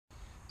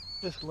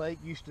This lake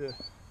used to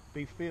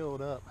be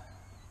filled up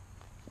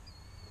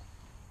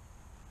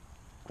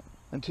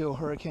until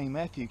Hurricane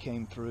Matthew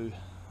came through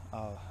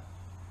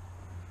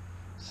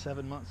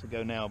 7 months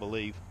ago now, I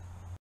believe.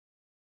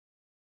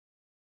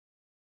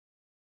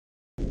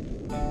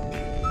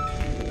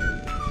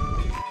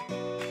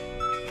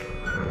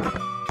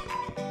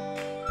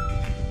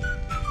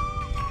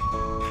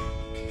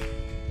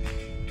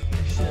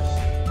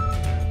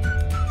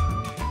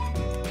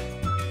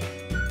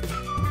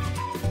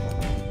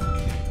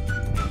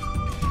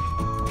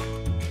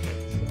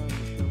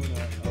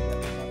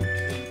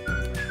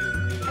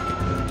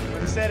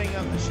 Setting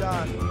up the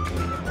shot.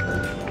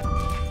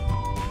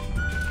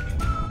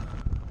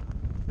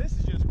 This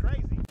is just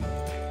crazy.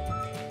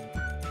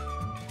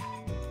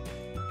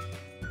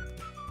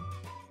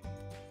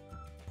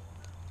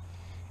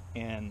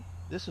 And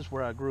this is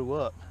where I grew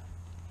up.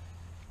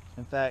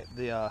 In fact,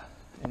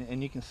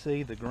 and you can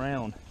see the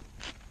ground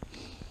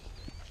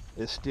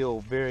is still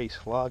very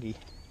sloggy.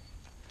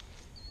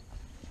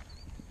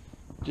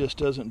 Just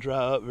doesn't dry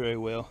up very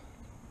well.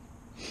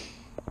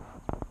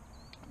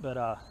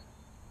 But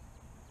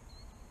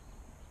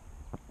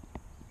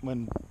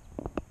when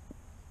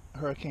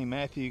Hurricane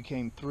Matthew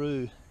came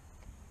through,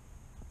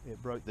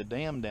 it broke the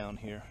dam down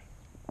here.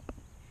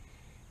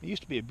 It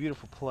used to be a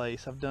beautiful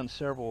place. I've done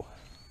several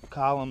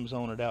columns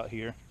on it out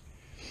here,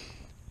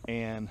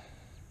 and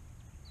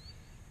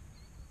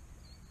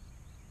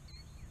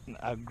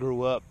I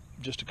grew up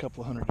just a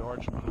couple of 100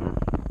 yards from here.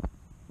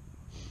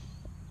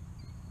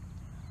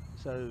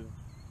 So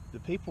the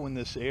people in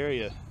this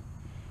area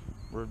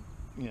were,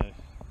 you know,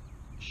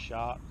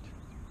 shocked,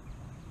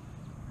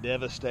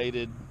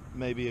 devastated,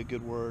 maybe a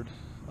good word,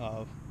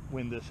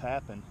 when this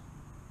happened.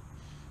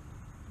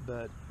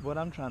 But what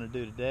I'm trying to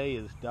do today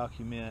is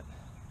document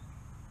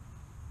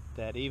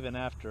that even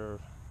after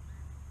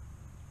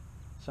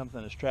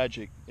something as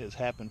tragic as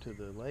happened to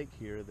the lake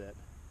here, that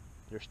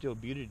there's still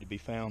beauty to be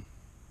found.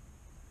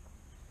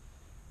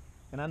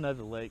 And I know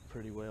the lake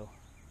pretty well,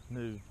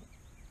 knew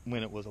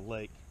when it was a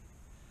lake,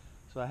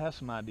 so I have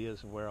some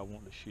ideas of where I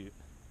want to shoot.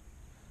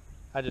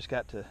 I just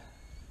got to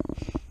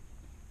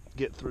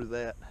get through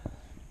that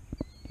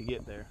to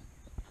get there.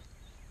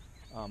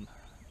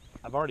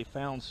 I've already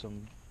found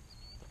some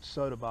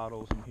soda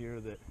bottles in here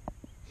that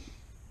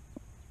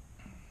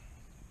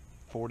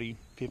 40,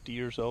 50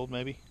 years old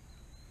maybe,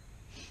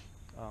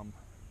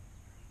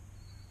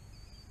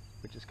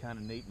 which is kind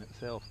of neat in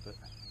itself. But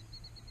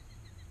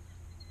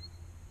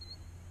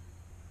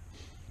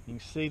you can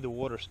see the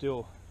water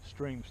still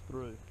streams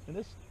through. And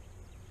this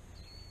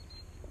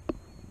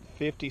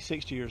 50,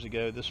 60 years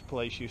ago, this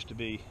place used to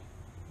be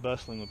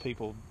bustling with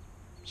people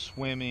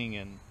swimming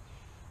and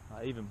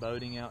even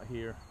boating out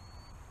here.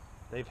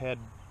 They've had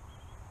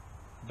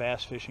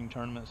bass fishing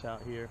tournaments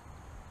out here.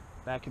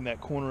 Back in that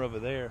corner over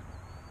there,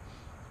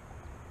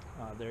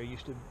 there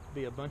used to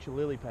be a bunch of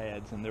lily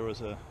pads, and there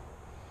was a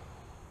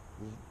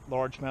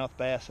largemouth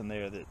bass in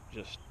there that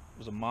just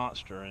was a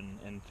monster. And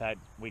in fact,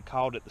 we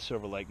called it the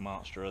Silver Lake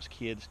Monster, us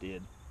kids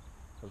did,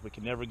 because we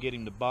could never get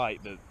him to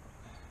bite, but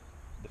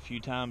the few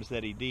times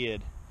that he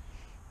did,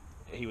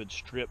 he would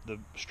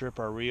strip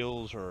our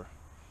reels or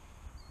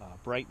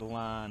break the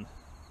line.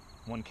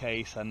 One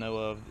case I know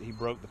of, he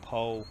broke the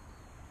pole.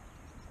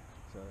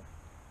 So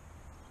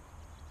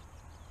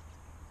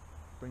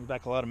brings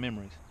back a lot of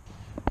memories.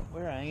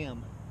 Where I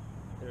am,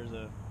 there's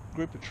a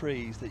group of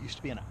trees that used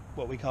to be in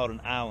what we called an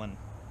island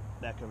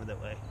back over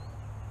that way,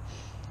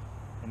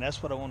 and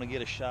that's what I want to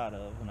get a shot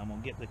of. And I'm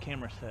gonna get the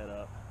camera set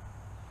up.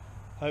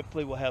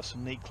 Hopefully we'll have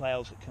some neat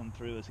clouds that come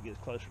through as it gets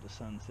closer to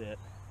sunset,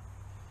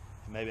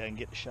 and maybe I can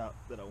get the shot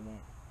that I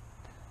want.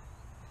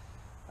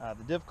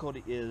 The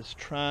difficulty is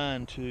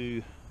trying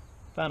to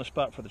find a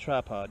spot for the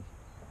tripod.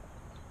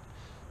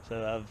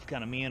 So I've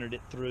kind of meandered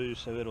it through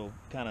so it'll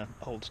kind of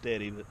hold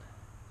steady, but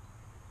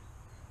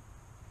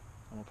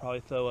I'm gonna probably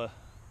throw a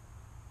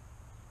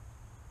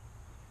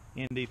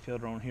ND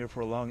filter on here for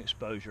a long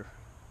exposure.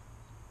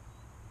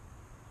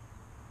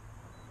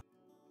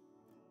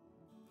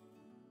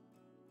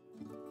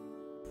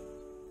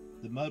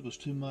 The mud was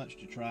too much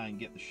to try and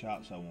get the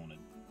shots I wanted.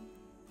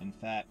 In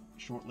fact,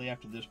 shortly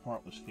after this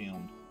part was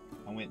filmed,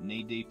 I went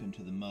knee deep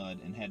into the mud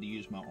and had to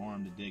use my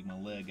arm to dig my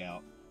leg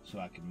out so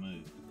I could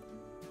move.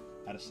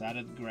 I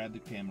decided to grab the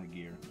camera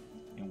gear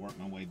and work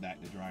my way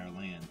back to drier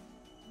land.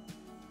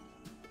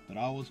 But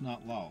all was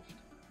not lost,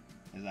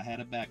 as I had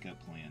a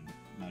backup plan,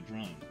 my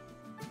drone.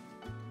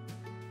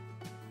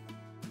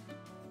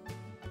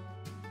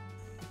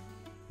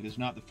 It is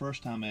not the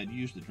first time I had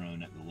used the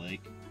drone at the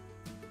lake.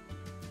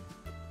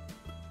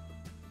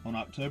 On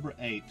October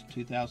 8,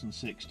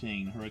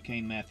 2016,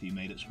 Hurricane Matthew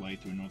made its way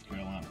through North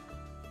Carolina.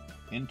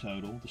 In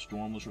total, the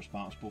storm was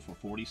responsible for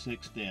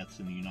 46 deaths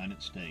in the United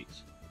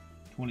States,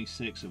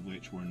 26 of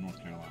which were in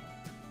North Carolina.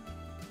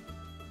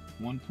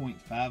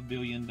 $1.5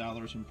 billion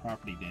in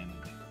property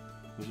damage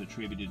was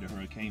attributed to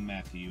Hurricane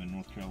Matthew in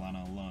North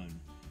Carolina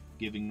alone,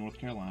 giving North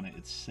Carolina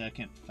its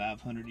second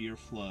 500-year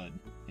flood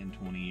in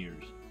 20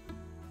 years.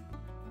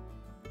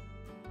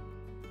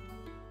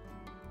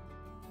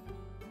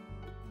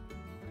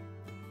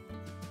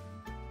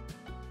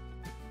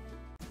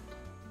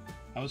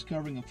 I was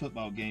covering a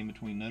football game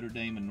between Notre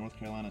Dame and North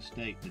Carolina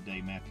State the day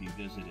Matthew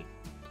visited.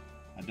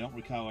 I don't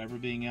recall ever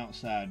being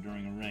outside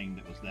during a rain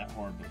that was that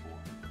hard before.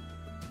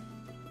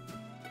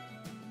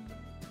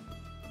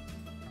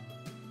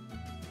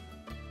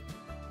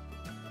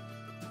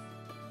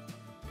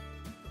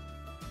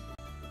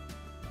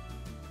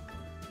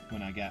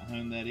 When I got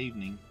home that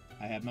evening,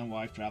 I had my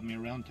wife drive me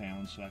around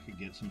town so I could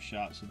get some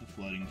shots of the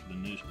flooding for the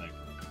newspaper.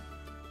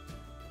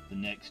 The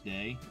next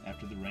day,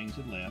 after the rains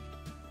had left,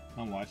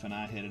 my wife and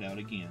I headed out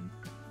again,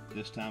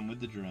 this time with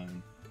the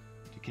drone,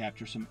 to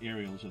capture some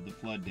aerials of the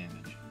flood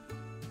damage.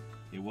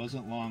 It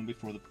wasn't long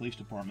before the police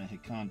department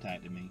had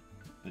contacted me,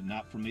 but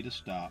not for me to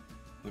stop,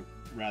 but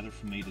rather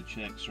for me to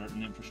check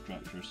certain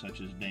infrastructure such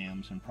as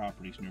dams and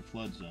properties near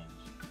flood zones.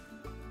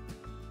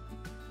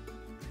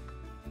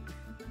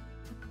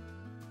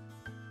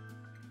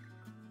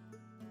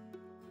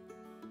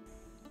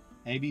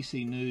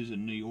 ABC News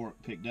in New York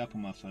picked up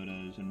on my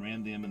photos and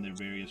ran them in their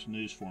various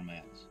news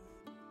formats.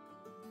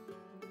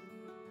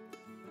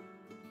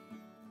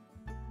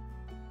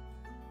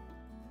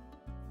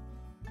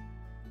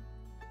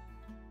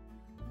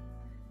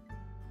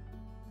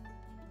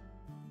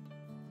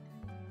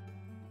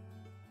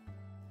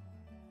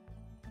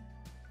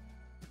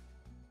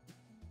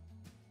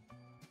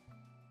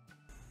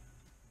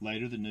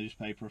 Later, the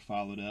newspaper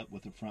followed up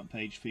with a front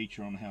page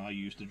feature on how I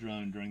used the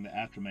drone during the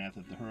aftermath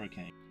of the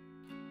hurricane.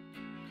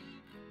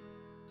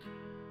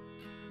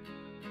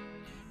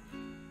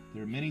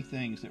 There are many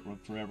things that were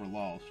forever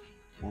lost,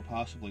 or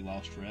possibly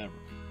lost forever.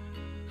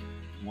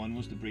 One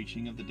was the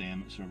breaching of the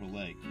dam at Silver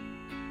Lake.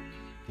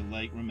 The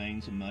lake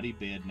remains a muddy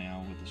bed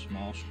now, with a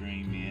small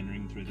stream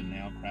meandering through the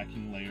now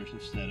cracking layers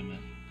of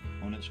sediment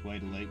on its way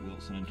to Lake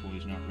Wilson and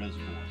Toys Knot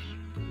Reservoir.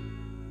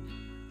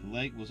 The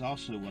lake was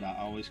also what I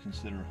always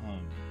consider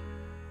home.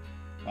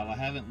 While I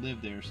haven't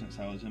lived there since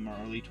I was in my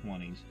early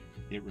 20s,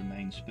 it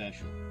remains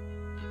special.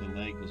 The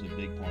lake was a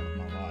big part of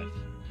my life.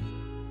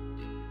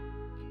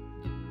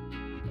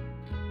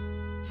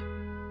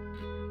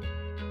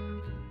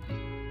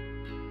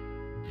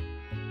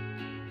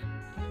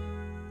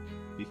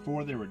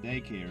 Before there were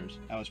daycares,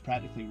 I was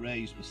practically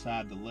raised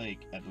beside the lake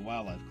at the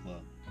Wildlife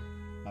Club.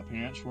 My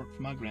parents worked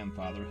for my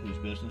grandfather, whose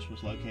business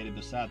was located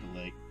beside the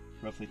lake,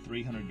 roughly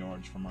 300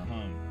 yards from our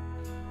home.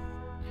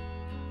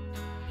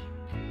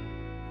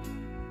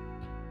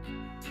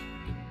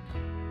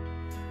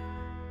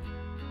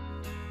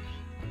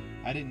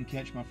 I didn't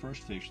catch my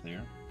first fish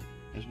there,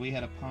 as we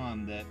had a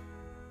pond that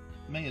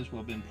may as well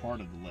have been part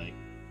of the lake.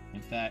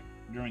 In fact,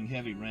 during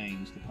heavy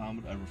rains, the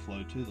pond would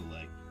overflow to the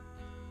lake.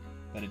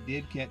 But I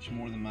did catch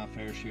more than my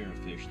fair share of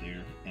fish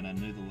there, and I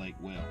knew the lake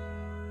well.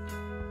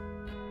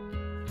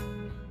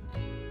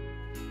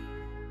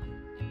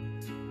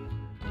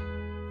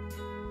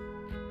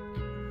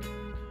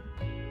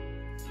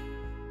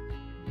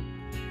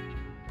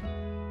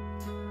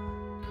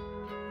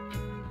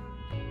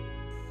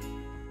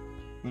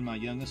 When my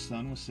youngest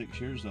son was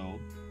 6 years old,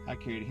 I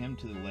carried him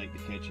to the lake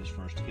to catch his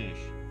first fish.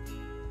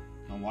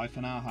 My wife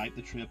and I hiked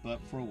the trip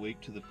up for a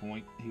week to the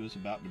point he was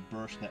about to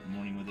burst that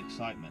morning with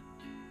excitement.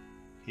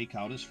 He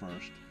caught his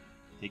first,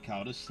 he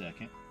caught his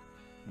second,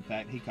 in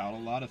fact he caught a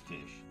lot of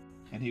fish,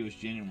 and he was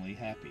genuinely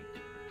happy.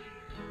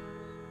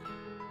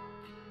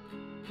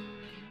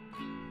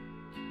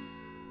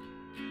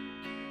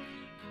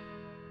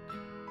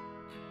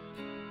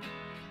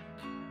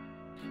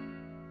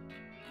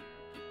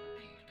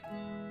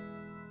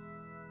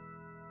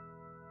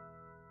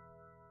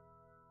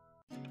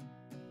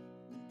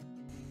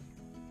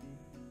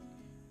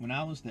 When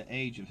I was the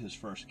age of his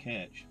first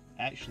catch,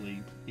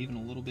 actually even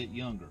a little bit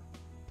younger,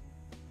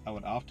 I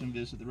would often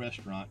visit the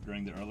restaurant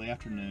during the early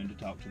afternoon to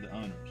talk to the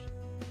owners.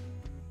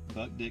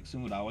 Buck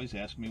Dixon would always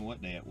ask me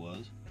what day it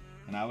was,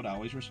 and I would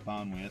always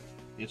respond with,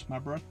 "It's my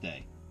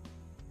birthday."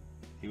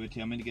 He would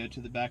tell me to go to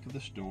the back of the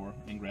store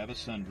and grab a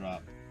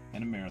Sundrop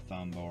and a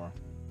Marathon bar,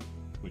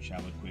 which I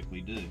would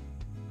quickly do.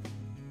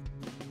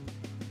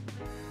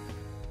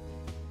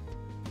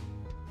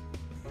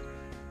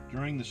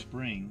 During the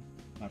spring,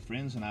 my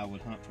friends and I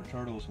would hunt for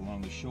turtles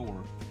along the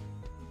shore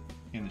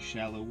in the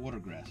shallow water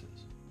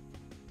grasses.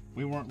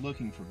 We weren't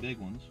looking for big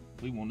ones,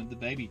 we wanted the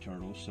baby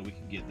turtles so we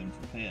could get them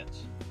for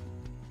pets.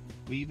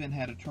 We even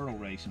had a turtle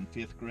race in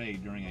 5th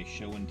grade during a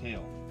show and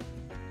tell.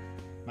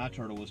 My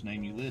turtle was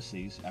named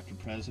Ulysses after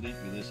President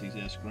Ulysses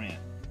S. Grant.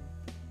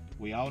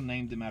 We all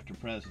named them after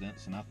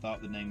presidents, and I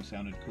thought the name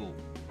sounded cool.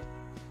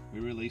 We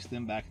released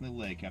them back in the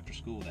lake after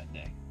school that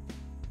day.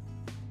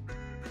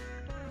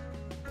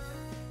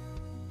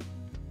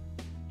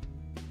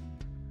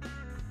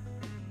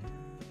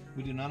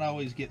 We do not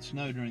always get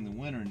snow during the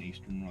winter in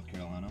eastern North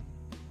Carolina,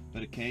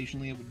 but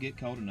occasionally it would get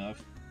cold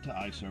enough to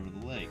ice over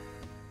the lake.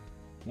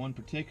 One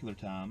particular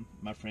time,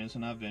 my friends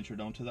and I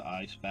ventured onto the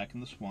ice back in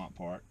the swamp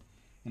part,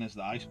 and as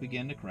the ice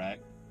began to crack,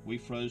 we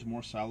froze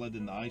more solid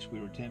than the ice we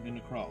were attempting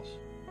to cross.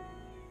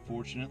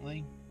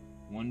 Fortunately,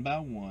 one by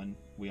one,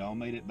 we all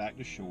made it back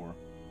to shore,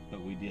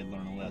 but we did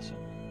learn a lesson.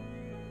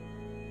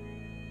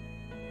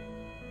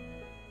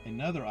 A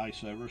Another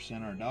ice over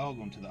sent our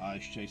dog onto the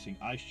ice chasing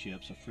ice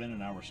chips a friend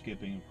and I were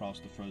skipping across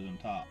the frozen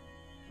top.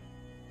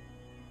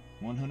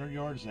 100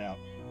 yards out,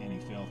 and he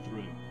fell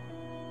through.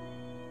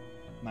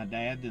 My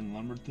dad then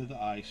lumbered through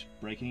the ice,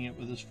 breaking it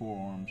with his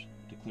forearms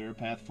to clear a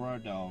path for our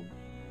dog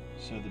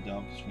so the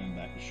dog could swim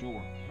back to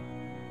shore.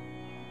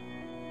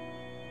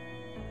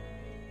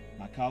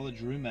 My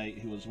college roommate,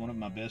 who was one of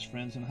my best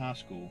friends in high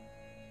school,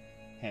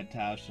 had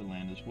ties to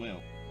land as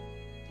well.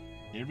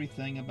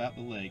 Everything about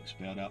the lake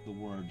spelled out the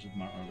words of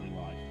my early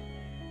life.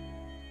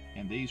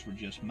 And these were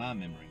just my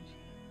memories.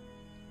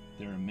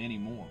 There are many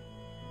more.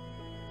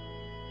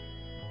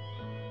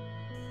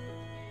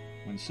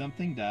 When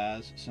something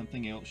dies,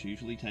 something else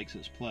usually takes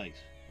its place.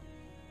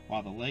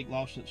 While the lake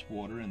lost its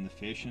water and the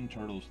fish and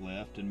turtles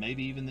left, and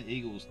maybe even the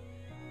eagles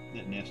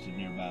that nested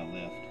nearby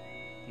left,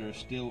 there is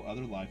still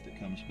other life that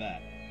comes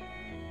back.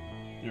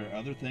 There are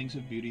other things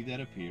of beauty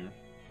that appear,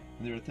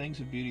 and there are things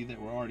of beauty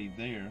that were already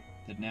there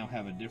that now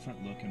have a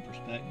different look and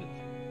perspective.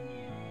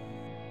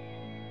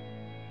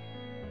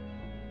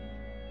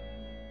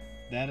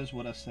 That is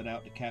what I set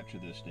out to capture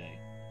this day.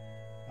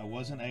 I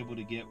wasn't able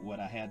to get what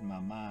I had in my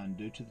mind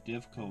due to the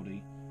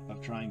difficulty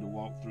of trying to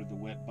walk through the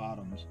wet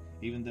bottoms,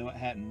 even though it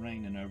hadn't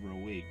rained in over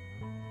a week.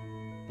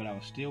 But I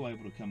was still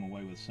able to come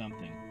away with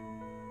something.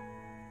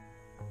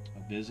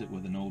 A visit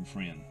with an old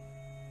friend.